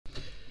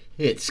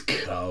It's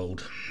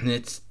cold.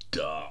 It's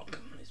dark.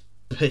 It's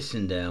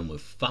pissing down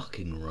with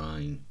fucking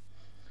rain.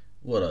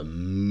 What a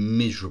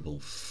miserable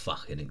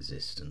fucking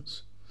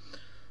existence.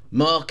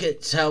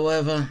 Markets,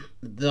 however,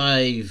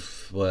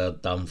 they've, well,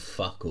 done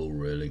fuck all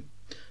really.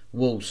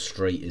 Wall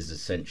Street is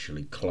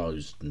essentially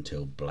closed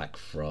until Black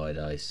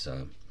Friday,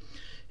 so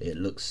it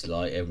looks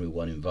like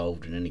everyone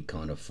involved in any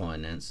kind of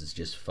finance has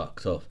just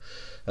fucked off.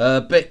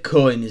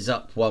 Bitcoin is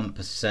up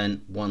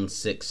 1%,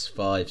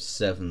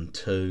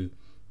 16572.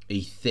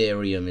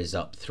 Ethereum is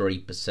up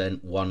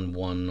 3%,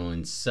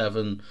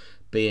 1197.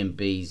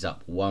 BNB's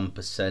up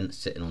 1%,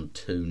 sitting on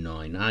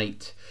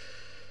 298.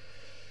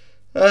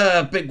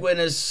 Big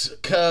winners,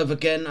 Curve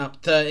again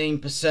up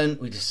 13%.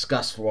 We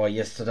discussed why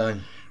yesterday.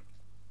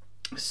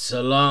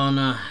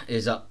 Solana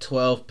is up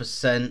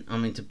 12%. I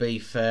mean, to be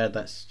fair,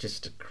 that's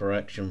just a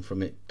correction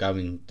from it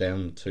going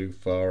down too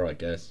far, I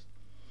guess.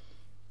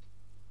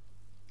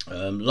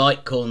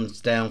 Litecoin's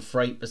down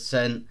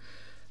 3%.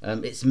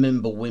 Its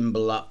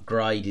Mimblewimble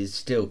upgrade is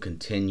still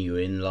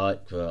continuing.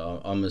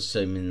 I'm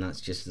assuming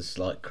that's just a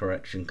slight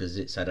correction because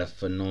it's had a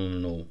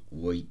phenomenal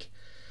week.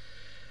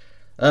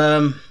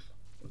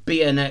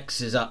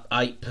 BNX is up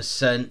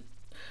 8%.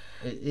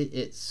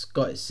 It's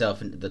got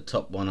itself into the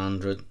top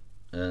 100.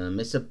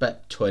 It's a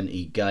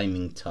Bet20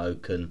 gaming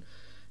token.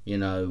 You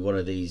know, one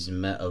of these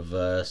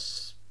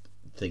metaverse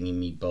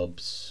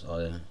thingy-me-bobs.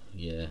 I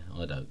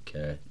don't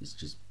care. It's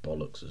just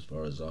bollocks as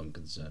far as I'm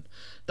concerned.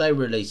 They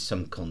released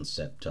some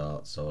concept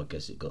art, so I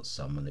guess it got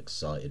someone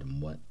excited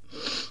and wet.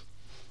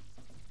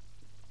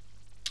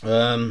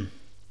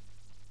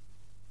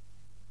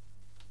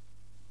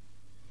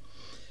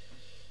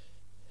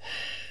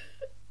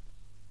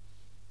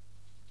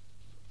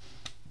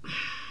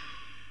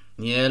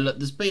 Yeah, look,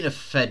 there's been a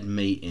Fed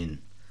meeting.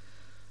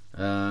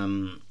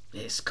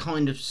 It's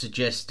kind of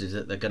suggested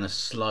that they're going to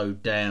slow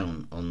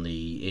down on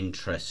the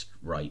interest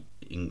rate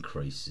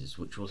increases,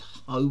 which will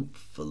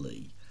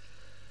hopefully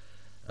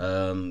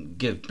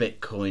give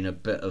Bitcoin a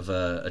bit of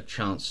a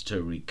chance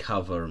to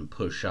recover and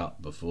push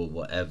up before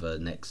whatever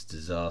next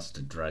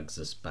disaster drags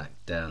us back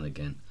down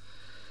again.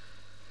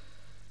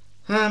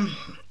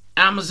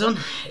 Amazon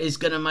is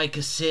going to make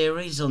a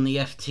series on the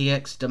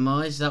FTX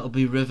demise. That'll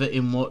be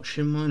riveting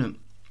watching, won't it?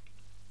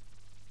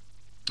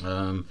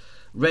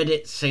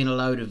 Reddit's seen a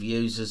load of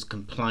users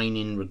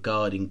complaining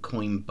regarding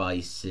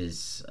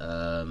Coinbase's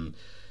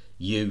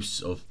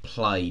use of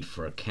Plaid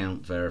for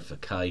account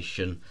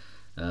verification.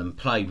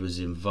 Plaid was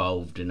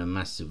involved in a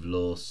massive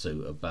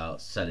lawsuit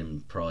about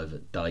selling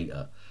private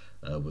data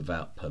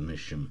without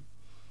permission.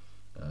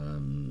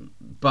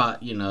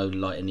 But, you know,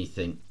 like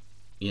anything,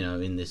 you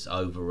know, in this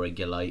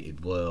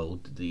over-regulated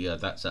world,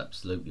 that's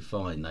absolutely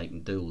fine. They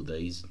can do all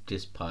these,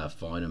 just pay a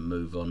fine and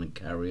move on and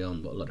carry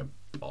on. What a lot of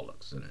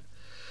bollocks, isn't it?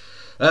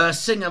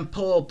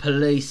 Singapore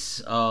police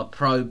are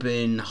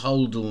probing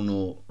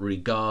Hold'em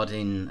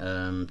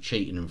regarding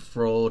cheating and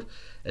fraud.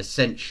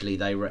 Essentially,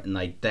 they reckon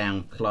they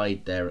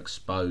downplayed their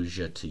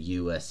exposure to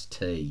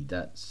UST.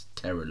 That's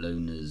Terra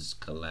Luna's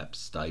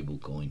collapsed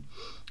stablecoin.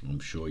 I'm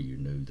sure you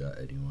knew that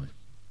anyway.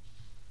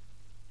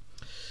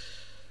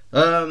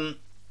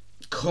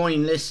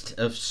 CoinList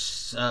have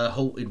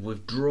halted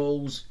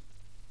withdrawals.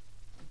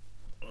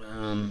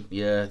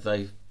 Yeah,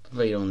 they've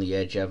been on the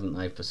edge, haven't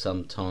they, for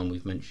some time?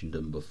 We've mentioned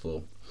them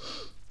before.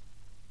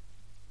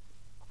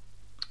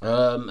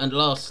 And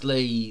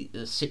lastly,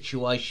 the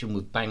situation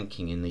with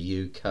banking in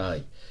the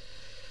UK.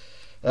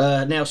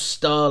 Now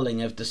Starling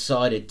have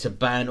decided to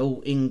ban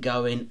all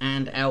ingoing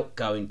and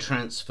outgoing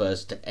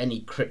transfers to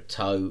any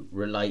crypto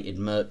related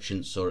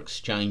merchants or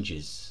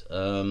exchanges.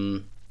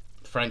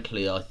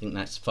 Frankly, I think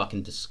that's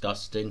fucking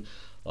disgusting.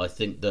 I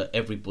think that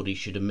everybody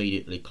should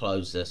immediately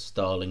close their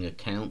Starling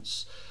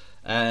accounts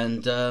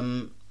and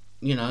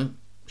you know,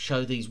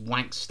 show these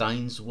wank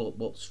stains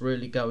what's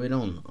really going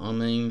on. I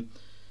mean,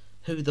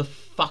 who the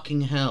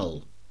fucking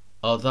hell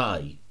are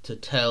they to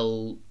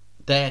tell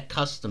their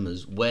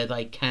customers where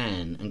they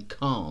can and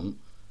can't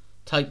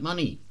take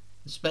money,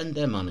 spend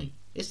their money?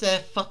 It's their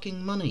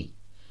fucking money.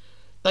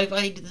 They've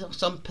added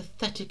some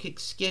pathetic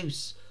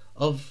excuse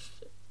of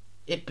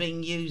it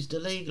being used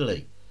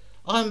illegally.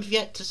 I've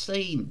yet to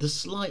see the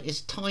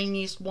slightest,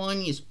 tiniest,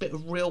 whiniest bit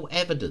of real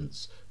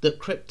evidence that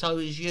crypto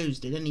is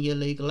used in any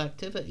illegal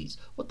activities.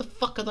 What the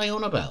fuck are they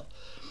on about?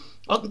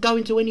 I can go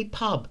into any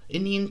pub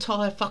in the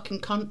entire fucking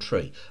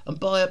country and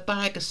buy a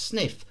bag of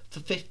sniff for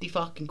 50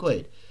 fucking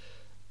quid.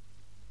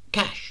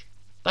 Cash.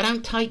 They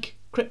don't take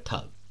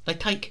crypto. They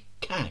take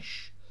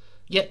cash.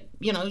 Yet,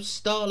 you know,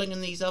 Starling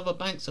and these other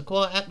banks are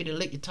quite happy to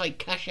let you take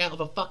cash out of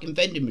a fucking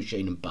vending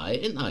machine and buy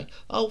it, aren't they?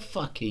 Oh,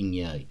 fucking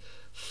yay.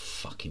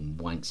 Fucking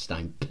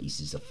wank-stained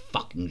pieces of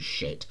fucking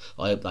shit.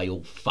 I hope they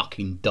all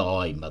fucking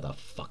die,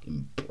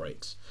 motherfucking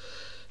pricks.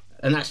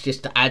 And that's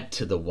just to add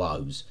to the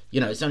woes.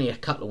 You know, it's only a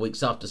couple of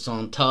weeks after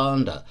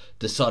Santander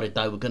decided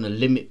they were going to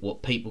limit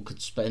what people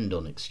could spend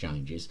on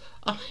exchanges.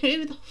 I mean,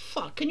 who the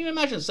fuck? Can you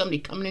imagine somebody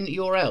coming into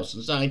your house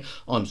and saying,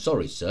 I'm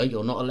sorry, sir,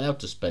 you're not allowed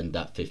to spend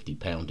that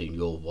 £50 in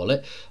your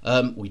wallet.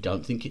 We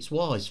don't think it's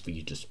wise for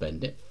you to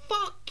spend it.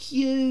 Fuck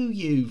you,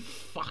 you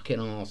fucking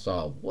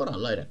arsehole. What a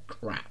load of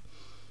crap.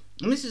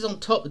 And this is on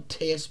top of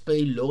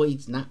TSB,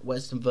 Lloyds,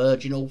 NatWest and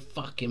Virgin all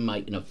fucking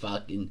making a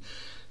fucking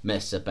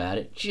mess about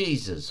it.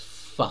 Jesus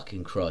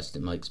fucking Christ,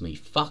 it makes me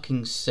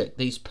fucking sick.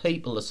 These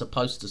people are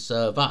supposed to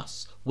serve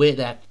us. We're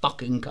their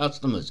fucking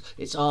customers.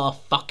 It's our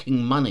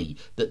fucking money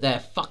that they're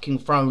fucking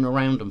throwing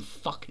around and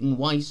fucking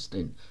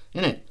wasting.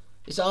 Innit?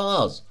 It's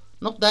ours,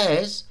 not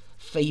theirs.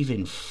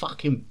 Thieving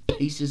fucking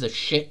pieces of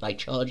shit. They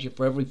charge you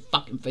for every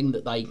fucking thing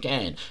that they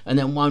can and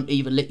then won't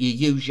even let you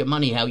use your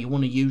money how you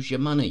want to use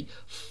your money.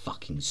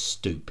 Fucking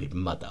stupid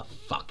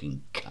motherfucking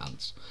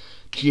cunts.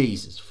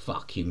 Jesus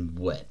fucking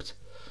wept.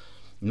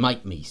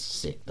 Make me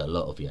sick, the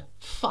lot of you.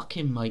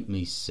 Fucking make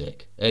me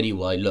sick.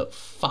 Anyway, look,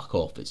 fuck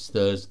off. It's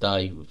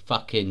Thursday.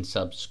 Fucking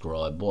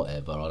subscribe,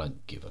 whatever. I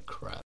don't give a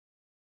crap.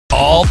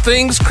 All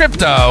things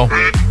crypto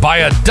by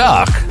a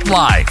duck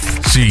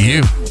life. See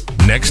you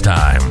next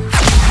time.